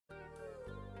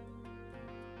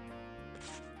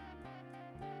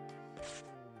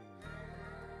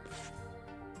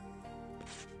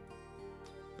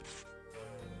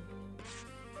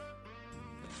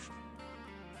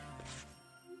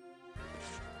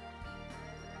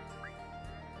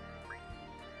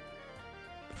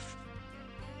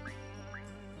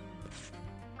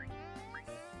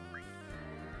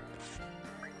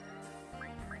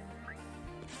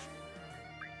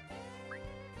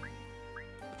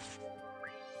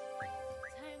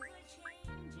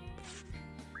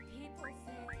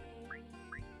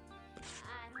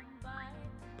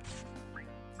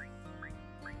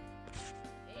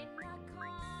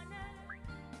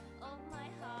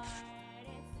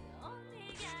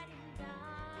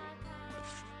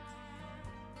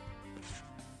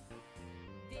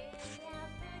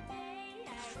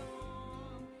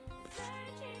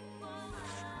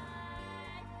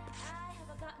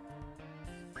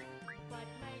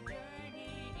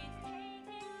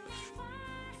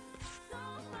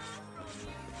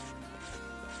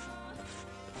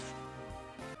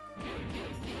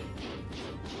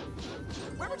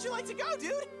would you like to go,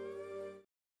 dude?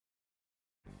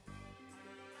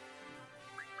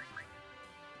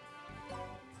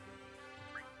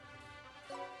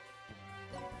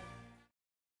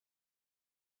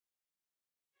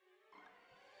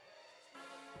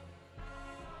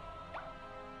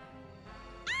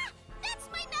 That's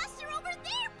my master over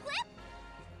there, Blip!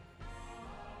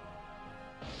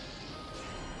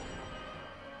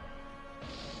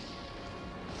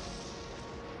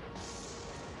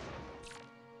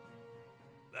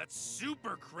 That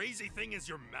super crazy thing is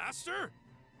your master?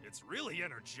 It's really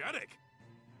energetic.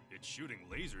 It's shooting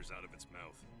lasers out of its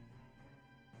mouth.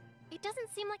 It doesn't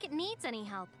seem like it needs any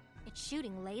help. It's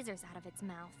shooting lasers out of its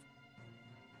mouth.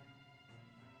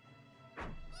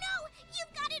 No!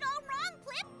 You've got it all wrong,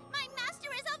 Blip! My master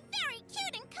is a very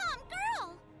cute and calm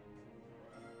girl!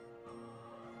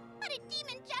 But a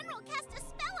demon general cast a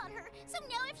spell on her, so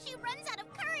now if she runs out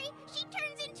of curry, she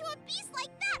turns into a beast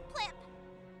like that, Blip!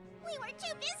 We were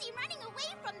too busy running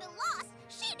away from the lost.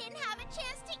 She didn't have a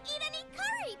chance to eat any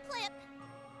curry, Blip!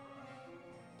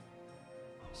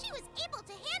 She was able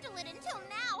to handle it until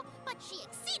now, but she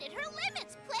exceeded her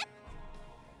limits, Blip!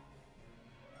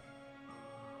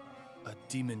 A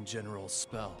demon general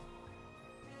spell.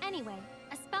 Anyway,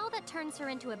 a spell that turns her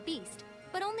into a beast,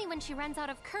 but only when she runs out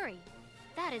of curry.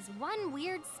 That is one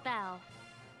weird spell.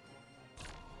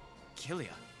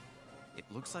 Killia, it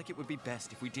looks like it would be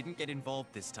best if we didn't get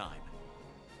involved this time.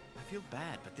 I feel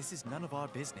bad, but this is none of our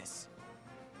business.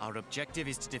 Our objective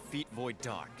is to defeat Void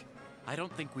Dark. I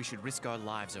don't think we should risk our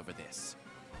lives over this.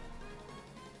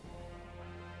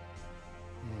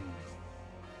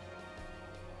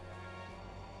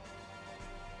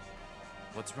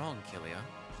 What's wrong, Killia?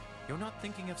 You're not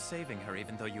thinking of saving her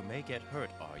even though you may get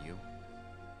hurt, are you?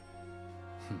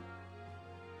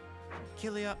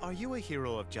 Killia, are you a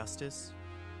hero of justice?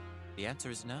 The answer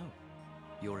is no.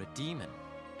 You're a demon.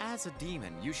 As a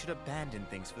demon, you should abandon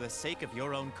things for the sake of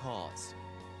your own cause.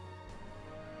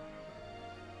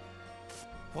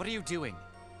 What are you doing?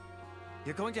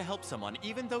 You're going to help someone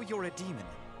even though you're a demon.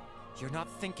 You're not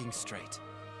thinking straight.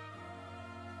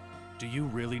 Do you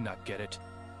really not get it?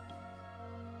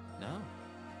 No,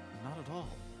 not at all.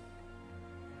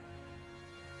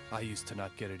 I used to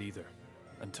not get it either,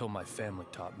 until my family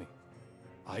taught me.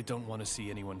 I don't want to see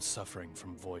anyone suffering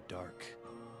from Void Dark.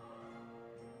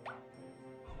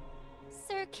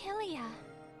 Sir Killia.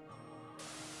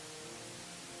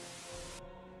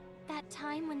 That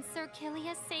time when Sir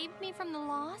Killia saved me from the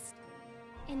lost?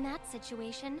 In that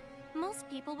situation, most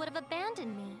people would have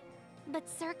abandoned me. But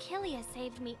Sir Killia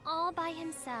saved me all by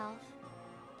himself.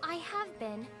 I have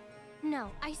been.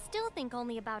 No, I still think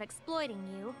only about exploiting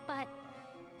you, but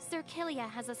Sir Killia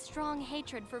has a strong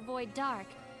hatred for Void Dark,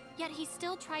 yet he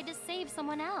still tried to save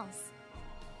someone else.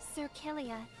 Sir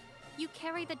Killia, you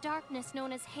carry the darkness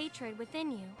known as hatred within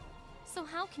you. So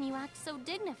how can you act so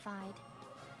dignified?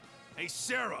 Hey,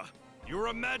 Sarah! Your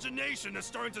imagination is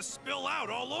starting to spill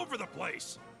out all over the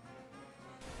place!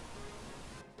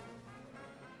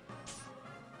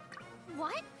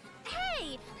 What?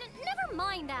 Hey! Never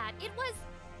mind that. It was...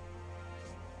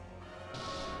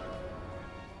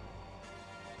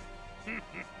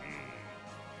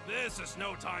 This is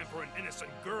no time for an innocent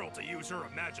girl to use her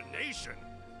imagination.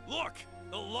 Look!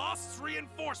 The Lost's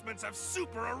reinforcements have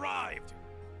super arrived!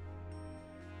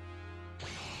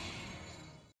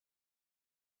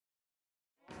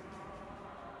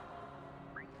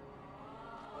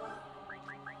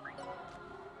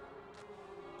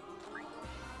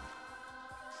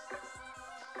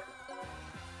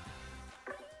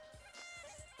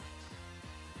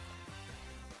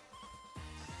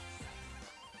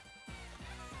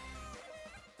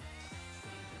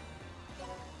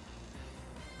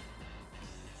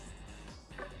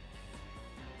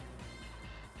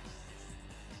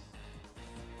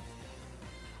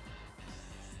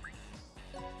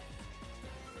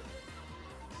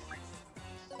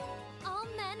 All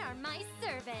men are my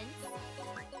servants.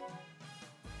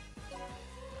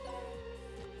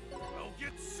 I'll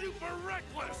get super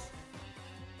reckless!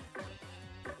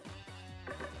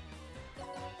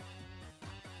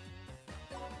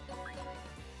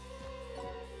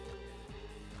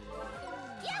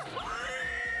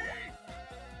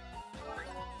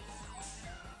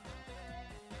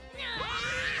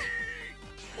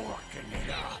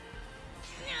 Orcanida!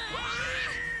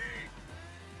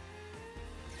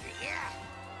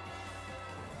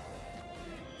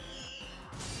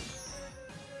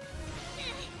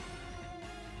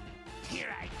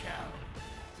 Here I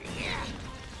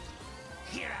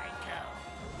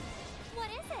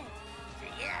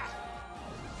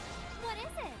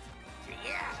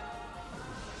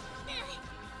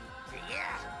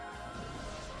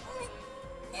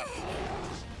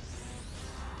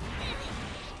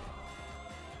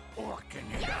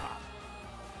Working it up.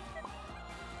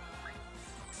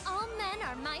 All men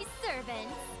are my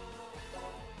servants.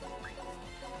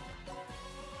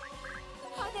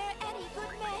 Are there any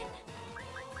good men?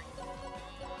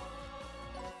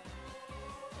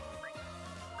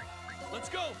 Let's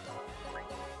go!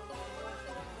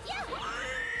 Yeah!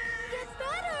 Get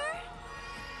better!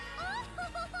 Oh!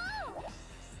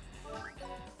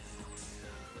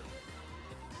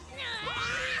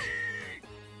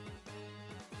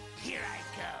 Here I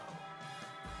go.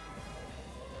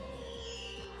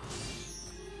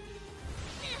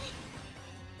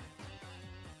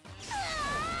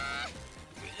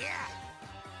 Yeah.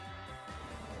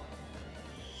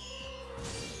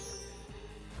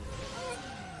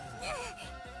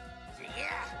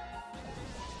 Yeah.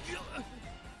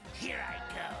 Here I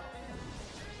go.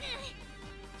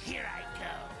 Here I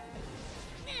go.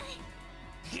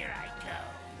 Here I go.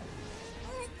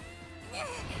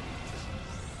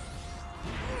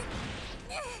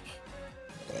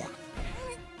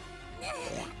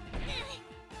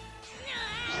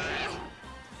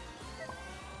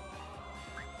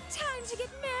 Time to get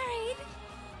married!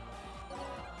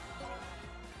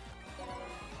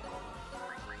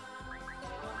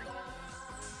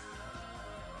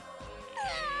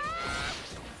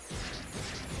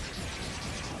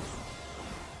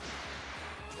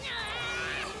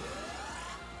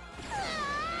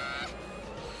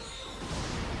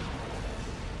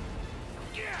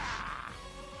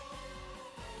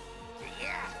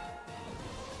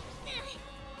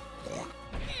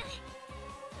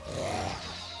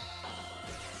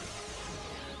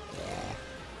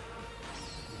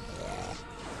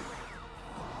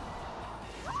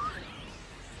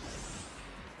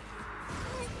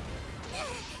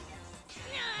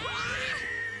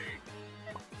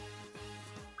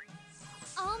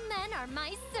 All men are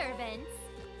my servants.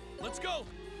 Let's go!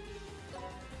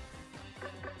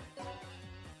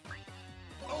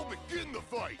 I'll begin the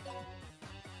fight.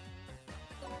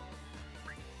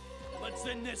 Let's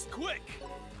end this quick!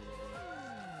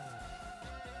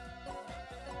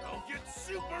 I'll get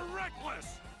super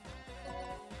reckless!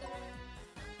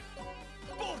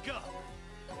 Bulk up!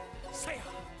 Say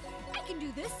I can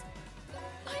do this!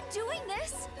 I'm doing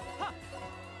this!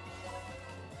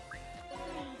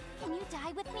 Can you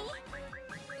die with me?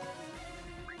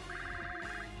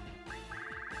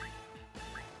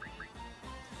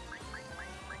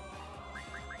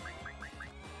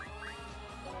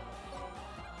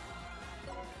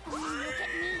 Look at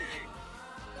me.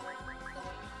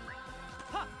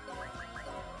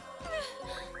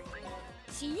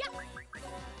 Chia!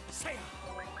 Say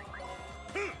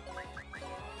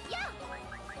Yeah!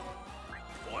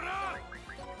 Ora!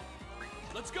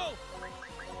 Let's go!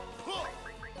 Huh.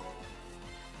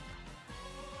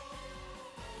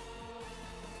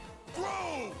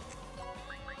 Grow!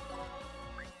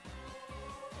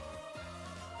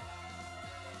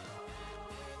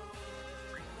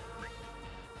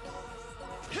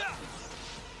 Yeah!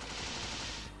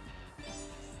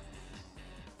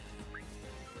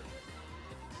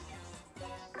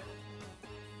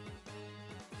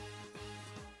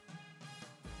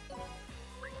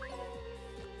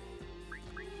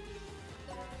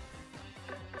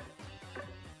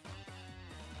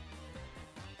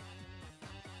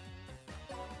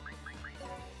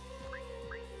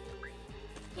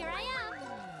 Here I am.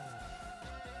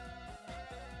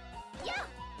 Yeah!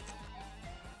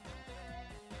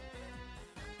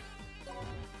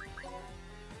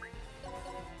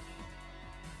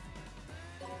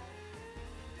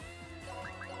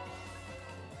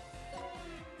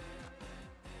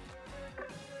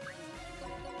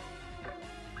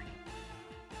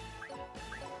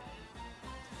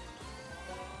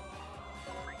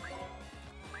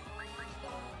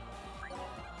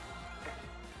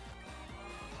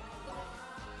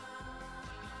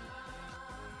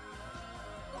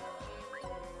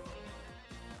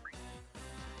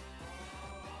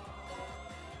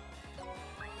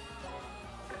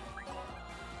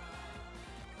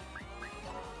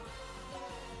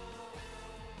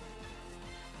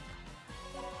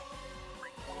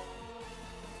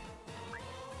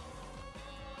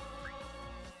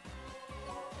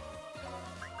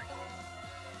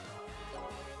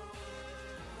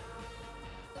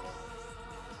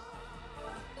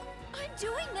 I'm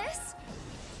doing this!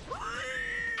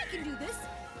 I can do this!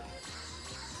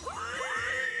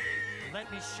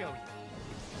 Let me show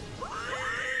you.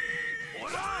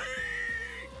 Ora!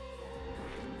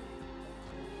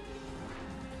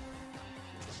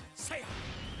 Say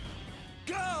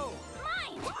go!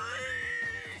 Mine!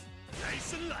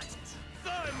 Nice and light.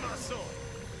 Thigh muscle.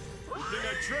 Good thing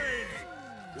I trained.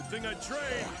 Good thing I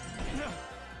trained.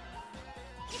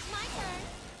 It's my turn.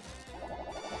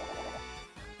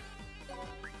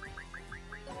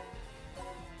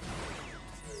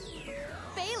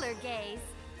 Baylor gaze.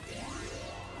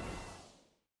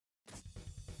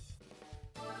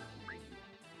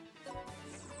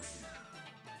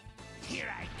 Here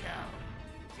I go.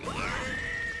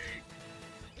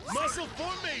 Muscle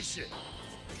formation.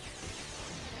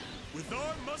 With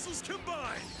our muscles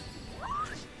combined!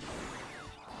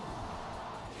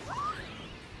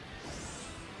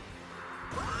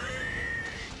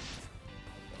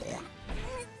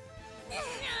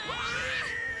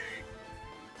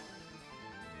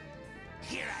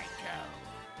 Here I go.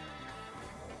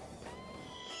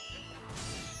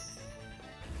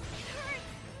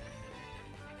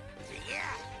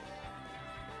 Yeah.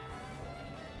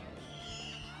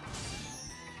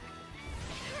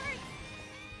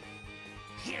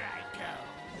 Here I go.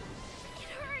 It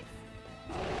hurts.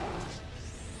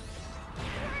 It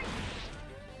hurts.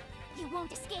 You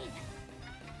won't escape.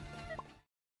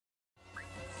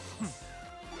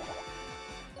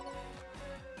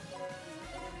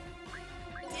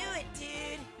 Do it,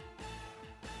 dude.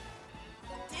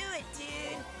 Do it,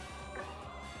 dude.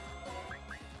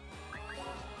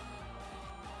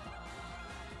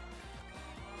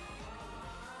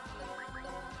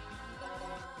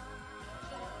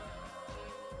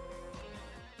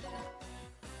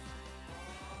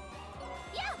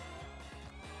 Yeah.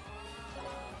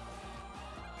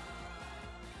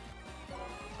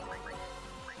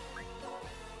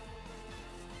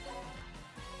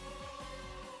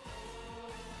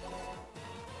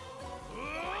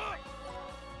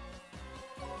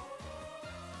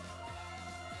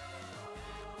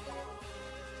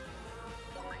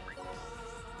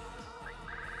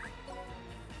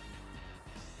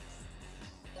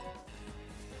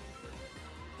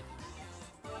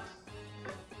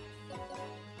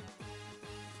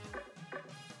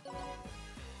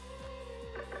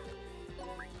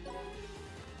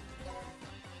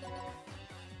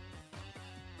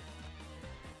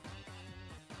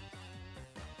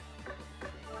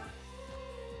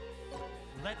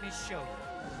 Let me show you.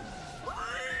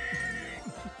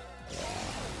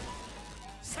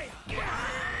 Say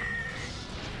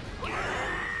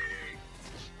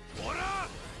What up?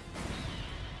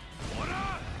 What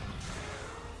up?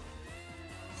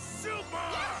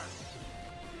 Super!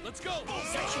 Let's go!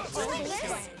 It's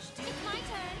my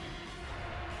turn.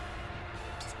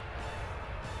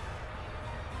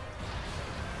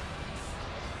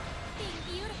 Being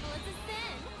beautiful is a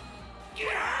sin.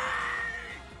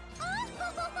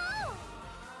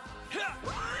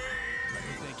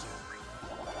 Thank you.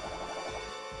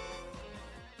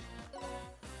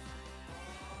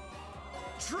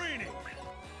 Training!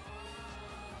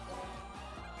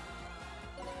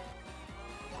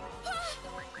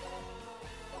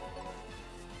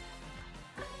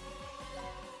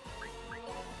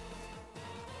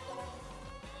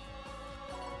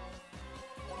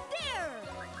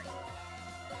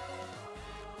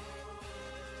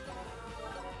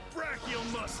 Brachial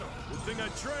muscle! Good thing I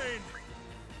trained!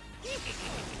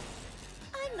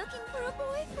 I'm looking for a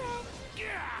boyfriend.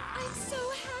 I'm so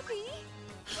happy.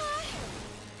 Huh?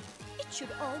 It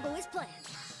should all go as planned.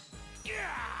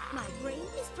 My brain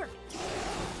is perfect.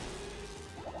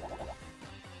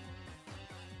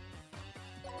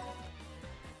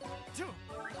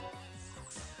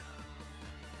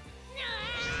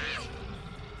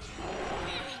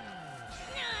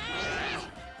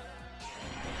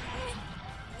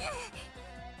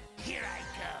 Here I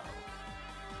go.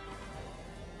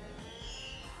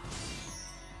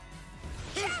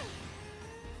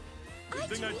 Good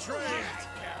thing I trained!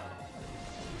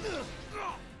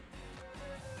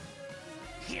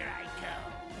 Here I go.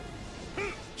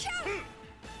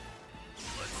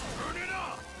 Let's turn it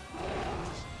up!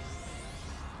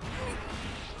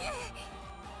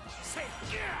 Say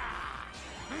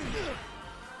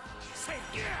Say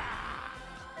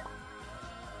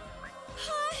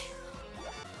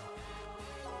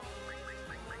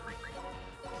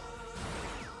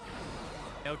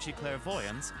Elchi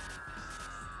clairvoyance.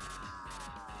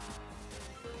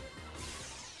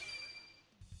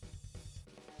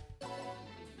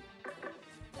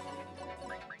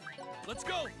 Let's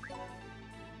go!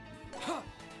 Huh.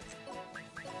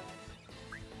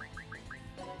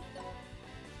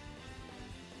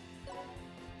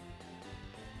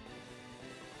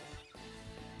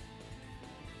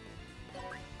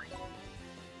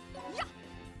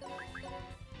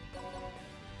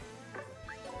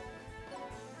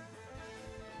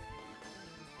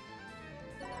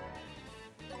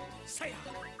 Say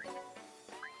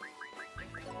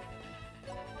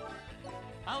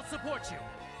I'll support you.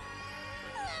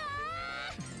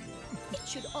 It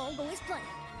should all go as planned.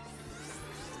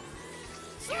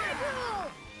 Slide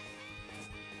rule!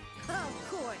 Of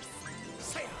course.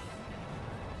 Saya!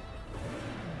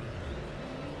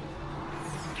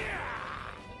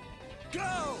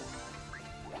 Go!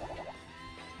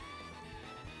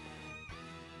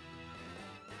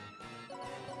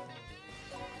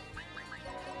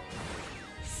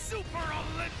 Super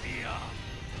Olympia!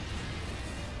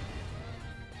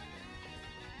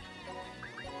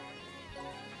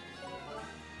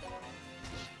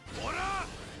 What up?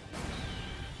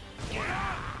 What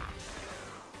up?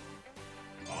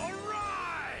 All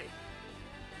right!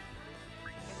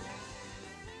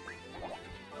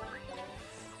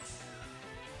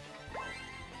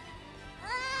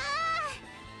 Ah!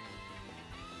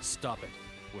 Stop it.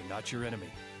 We're not your enemy.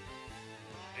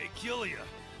 Hey, Killia,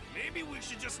 maybe we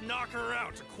should just knock her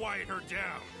out to quiet her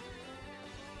down.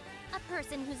 A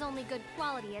person whose only good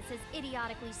quality is his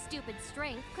idiotically stupid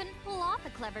strength couldn't pull off a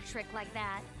clever trick like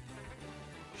that.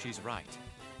 She's right.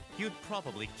 You'd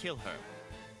probably kill her.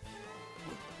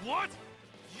 What?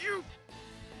 You...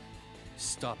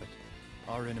 Stop it.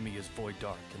 Our enemy is Void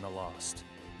Dark and the Lost.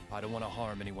 I don't want to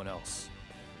harm anyone else.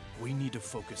 We need to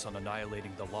focus on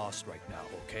annihilating the Lost right now,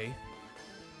 okay?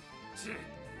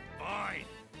 Fine.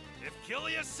 If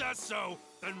Killia says so,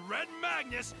 then Red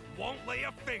Magnus won't lay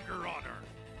a finger on her.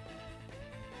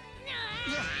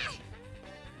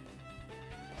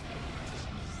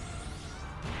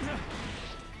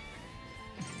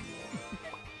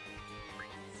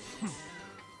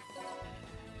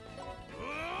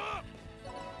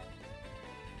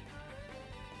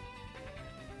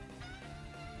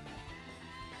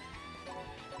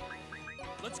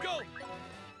 Let's go!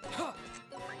 Huh.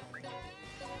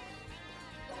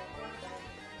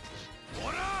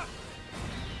 What up?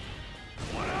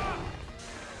 What up?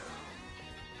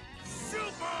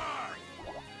 Super!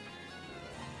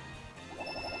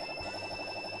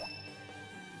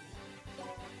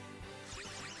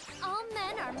 All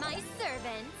men are my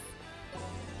servants.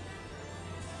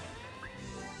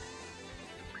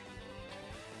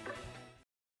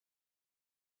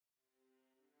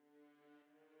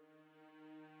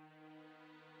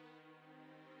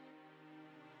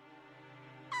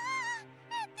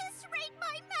 At this rate,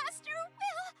 my master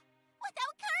will...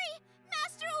 Without Curry,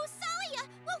 Master Usalia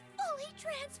will fully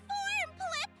transform,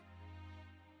 Plip!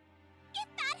 If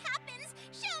that happens,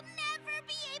 she'll never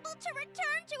be able to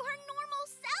return to her normal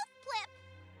self, Plip!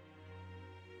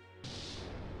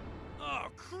 Oh,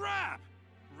 crap!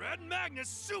 Red Magnus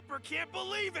Super can't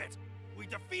believe it! We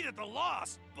defeated the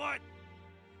Lost, but...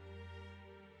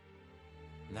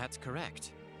 That's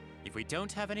correct. If we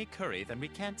don't have any curry, then we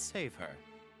can't save her.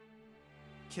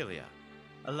 Killia,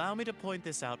 allow me to point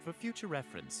this out for future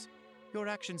reference. Your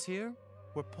actions here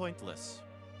were pointless.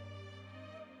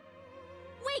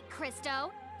 Wait,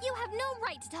 Christo! You have no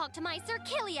right to talk to my Sir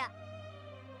Killia!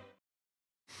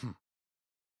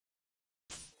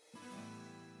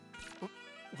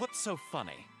 What's so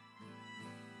funny?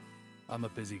 I'm a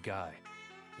busy guy.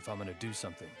 If I'm gonna do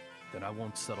something, then I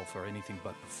won't settle for anything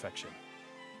but perfection.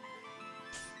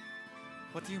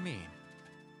 What do you mean?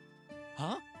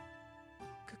 Huh?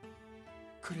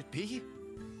 Could it be?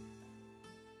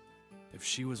 If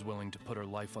she was willing to put her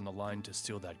life on the line to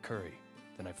steal that curry,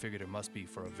 then I figured it must be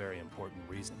for a very important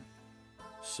reason.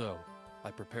 So,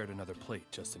 I prepared another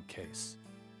plate just in case.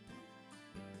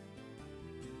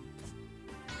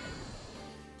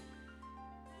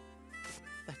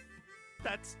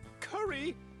 That's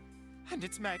curry! And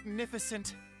it's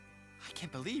magnificent! I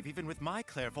can't believe even with my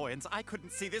clairvoyance I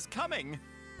couldn't see this coming!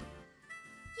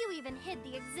 You even hid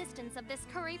the existence of this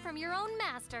curry from your own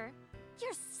master.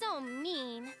 You're so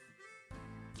mean.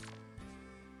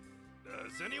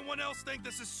 Does anyone else think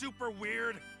this is super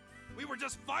weird? We were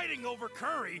just fighting over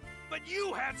curry, but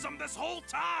you had some this whole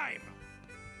time!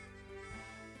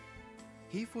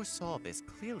 He foresaw this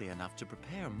clearly enough to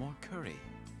prepare more curry.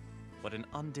 What an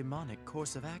undemonic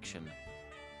course of action.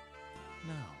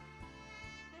 No.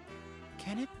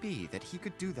 Can it be that he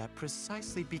could do that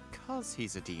precisely because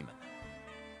he's a demon?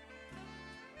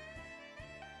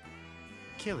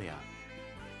 Killia,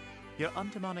 your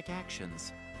undemonic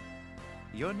actions.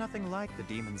 You're nothing like the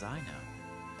demons I know.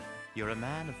 You're a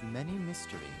man of many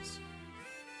mysteries.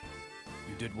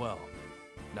 You did well.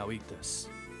 Now eat this.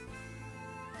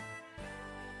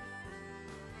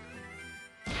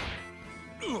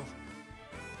 Ugh.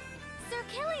 Sir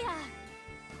Killia!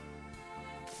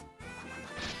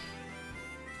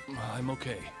 I'm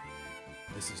okay.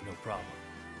 This is no problem.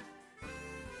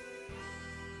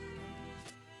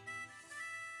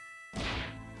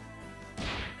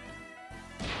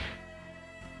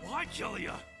 Why,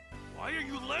 Killia? Why are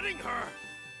you letting her?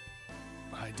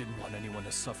 I didn't want anyone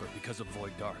to suffer because of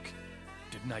Void Dark.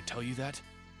 Didn't I tell you that?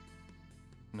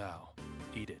 Now,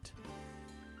 eat it.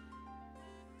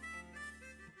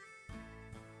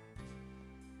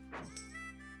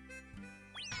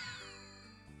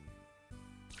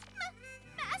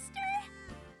 Master?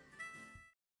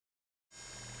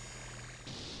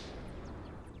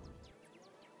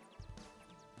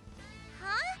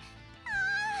 Huh?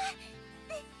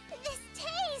 This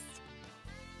taste!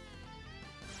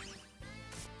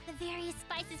 The various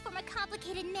spices form a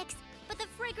complicated mix, but the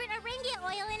fragrant orangia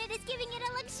oil in it is giving it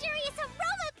a luxurious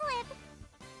aroma clip!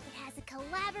 It has a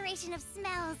collaboration of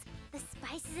smells. The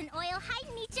spices and oil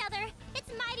heighten each other. It's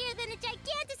mightier than a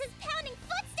gigantus' pounding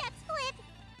footsteps, Flip!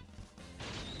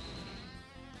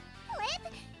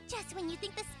 Flip, just when you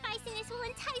think the spiciness will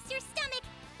entice your stomach,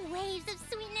 waves of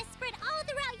sweetness spread all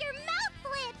throughout your mouth,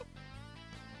 Flip!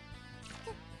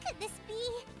 Could this be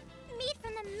meat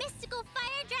from the mystical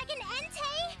fire dragon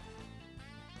Entei?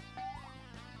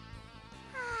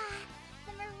 Ah,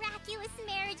 the miraculous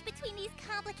marriage between these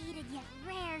complicated yet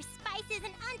rare spices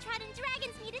and untrodden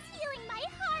dragon's meat is healing my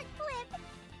heart, Flip!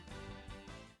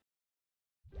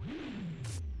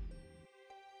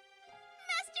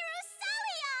 Master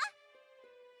Usalia!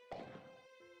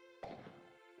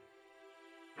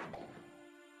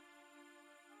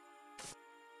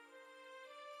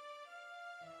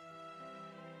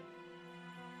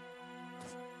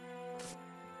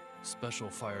 Special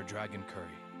Fire Dragon Curry.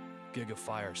 Giga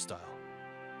Fire style.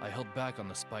 I held back on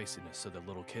the spiciness so that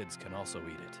little kids can also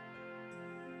eat it.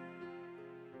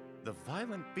 The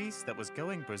violent beast that was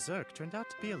going berserk turned out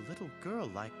to be a little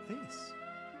girl like this.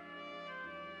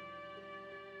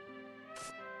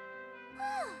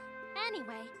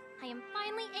 Anyway, I am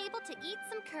finally able to eat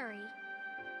some curry.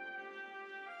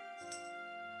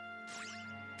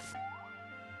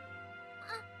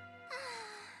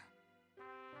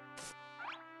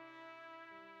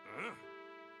 Huh?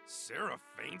 Sarah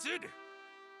fainted?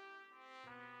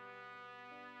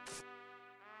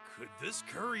 Could this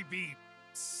curry be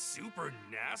super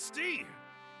nasty?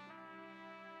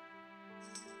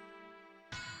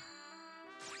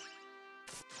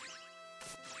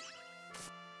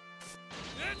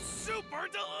 It's super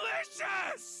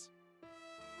delicious!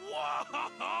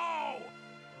 Whoa!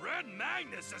 Red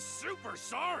Magnus is super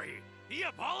sorry. He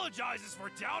apologizes for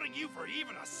doubting you for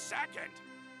even a second.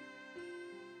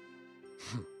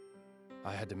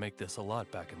 I had to make this a lot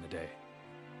back in the day.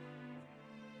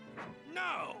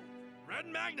 No! Red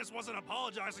Magnus wasn't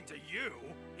apologizing to you.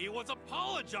 He was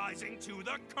apologizing to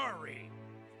the curry.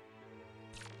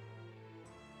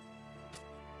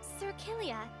 Sir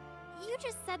Killia, you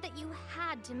just said that you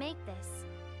had to make this.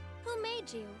 Who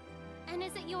made you? And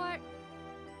is it your...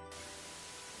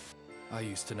 I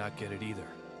used to not get it either,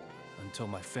 until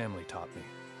my family taught me.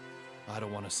 I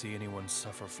don't want to see anyone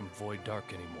suffer from Void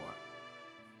Dark anymore.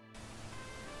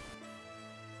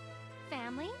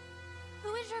 family?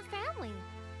 Who is your family?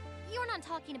 You're not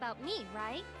talking about me,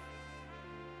 right?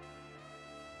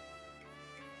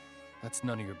 That's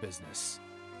none of your business.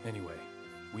 Anyway,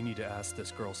 we need to ask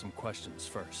this girl some questions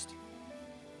first.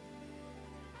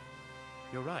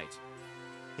 You're right.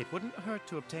 It wouldn't hurt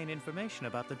to obtain information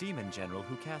about the demon general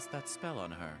who cast that spell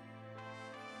on her.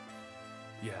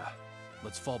 Yeah,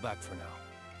 let's fall back for now.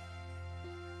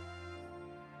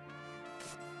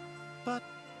 But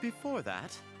before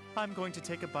that, I'm going to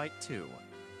take a bite too.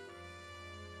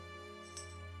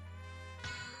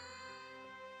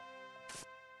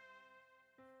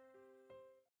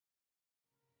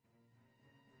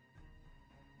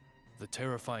 The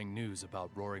terrifying news about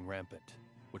Roaring Rampant,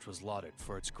 which was lauded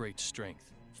for its great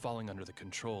strength, falling under the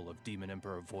control of Demon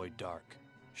Emperor Void Dark,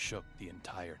 shook the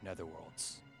entire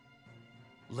Netherworlds.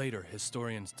 Later,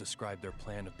 historians described their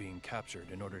plan of being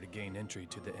captured in order to gain entry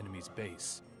to the enemy's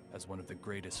base as one of the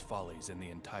greatest follies in the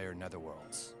entire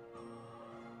Netherworlds.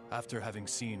 After having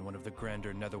seen one of the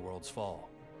grander Netherworlds fall,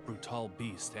 Brutal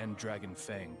Beast and Dragon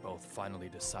Fang both finally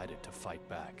decided to fight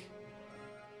back.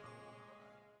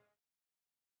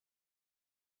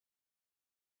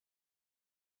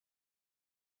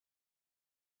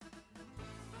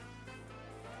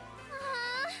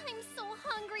 I'm so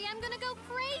hungry, I'm gonna go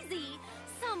crazy!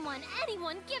 Someone,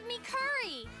 anyone, give me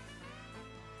curry!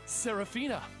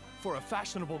 Serafina, for a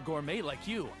fashionable gourmet like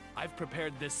you, I've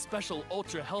prepared this special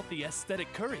ultra-healthy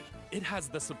aesthetic curry. It has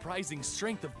the surprising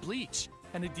strength of bleach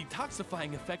and a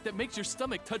detoxifying effect that makes your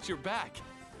stomach touch your back.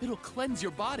 It'll cleanse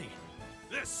your body.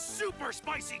 This super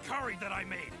spicy curry that I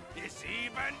made is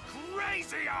even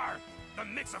crazier! The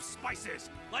mix of spices,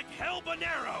 like hell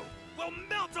habanero, will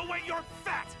melt away your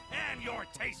fat and your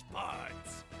taste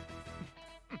buds!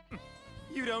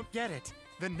 You don't get it.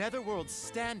 The Netherworld's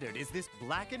standard is this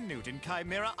Black and Newton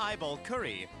Chimera Eyeball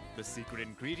Curry. The secret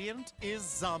ingredient is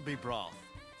zombie broth.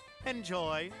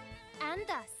 Enjoy. And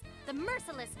thus, the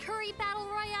merciless curry battle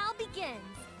royale begins.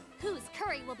 Whose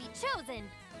curry will be chosen?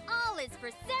 All is for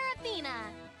Seraphina!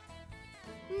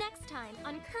 Next time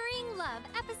on Currying Love,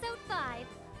 Episode 5,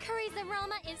 curry's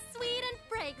aroma is sweet and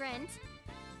fragrant.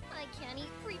 I can't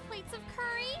eat 3 plates of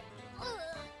curry.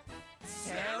 Ugh.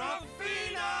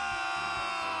 Seraphina!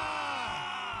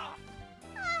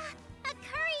 Ah, a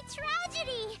curry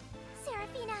tragedy!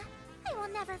 Seraphina, I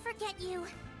will never forget you.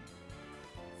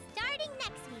 Starting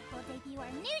next week, we'll debut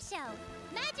our new show,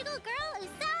 Magical Girl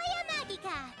Usalia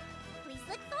Magica. Please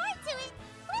look forward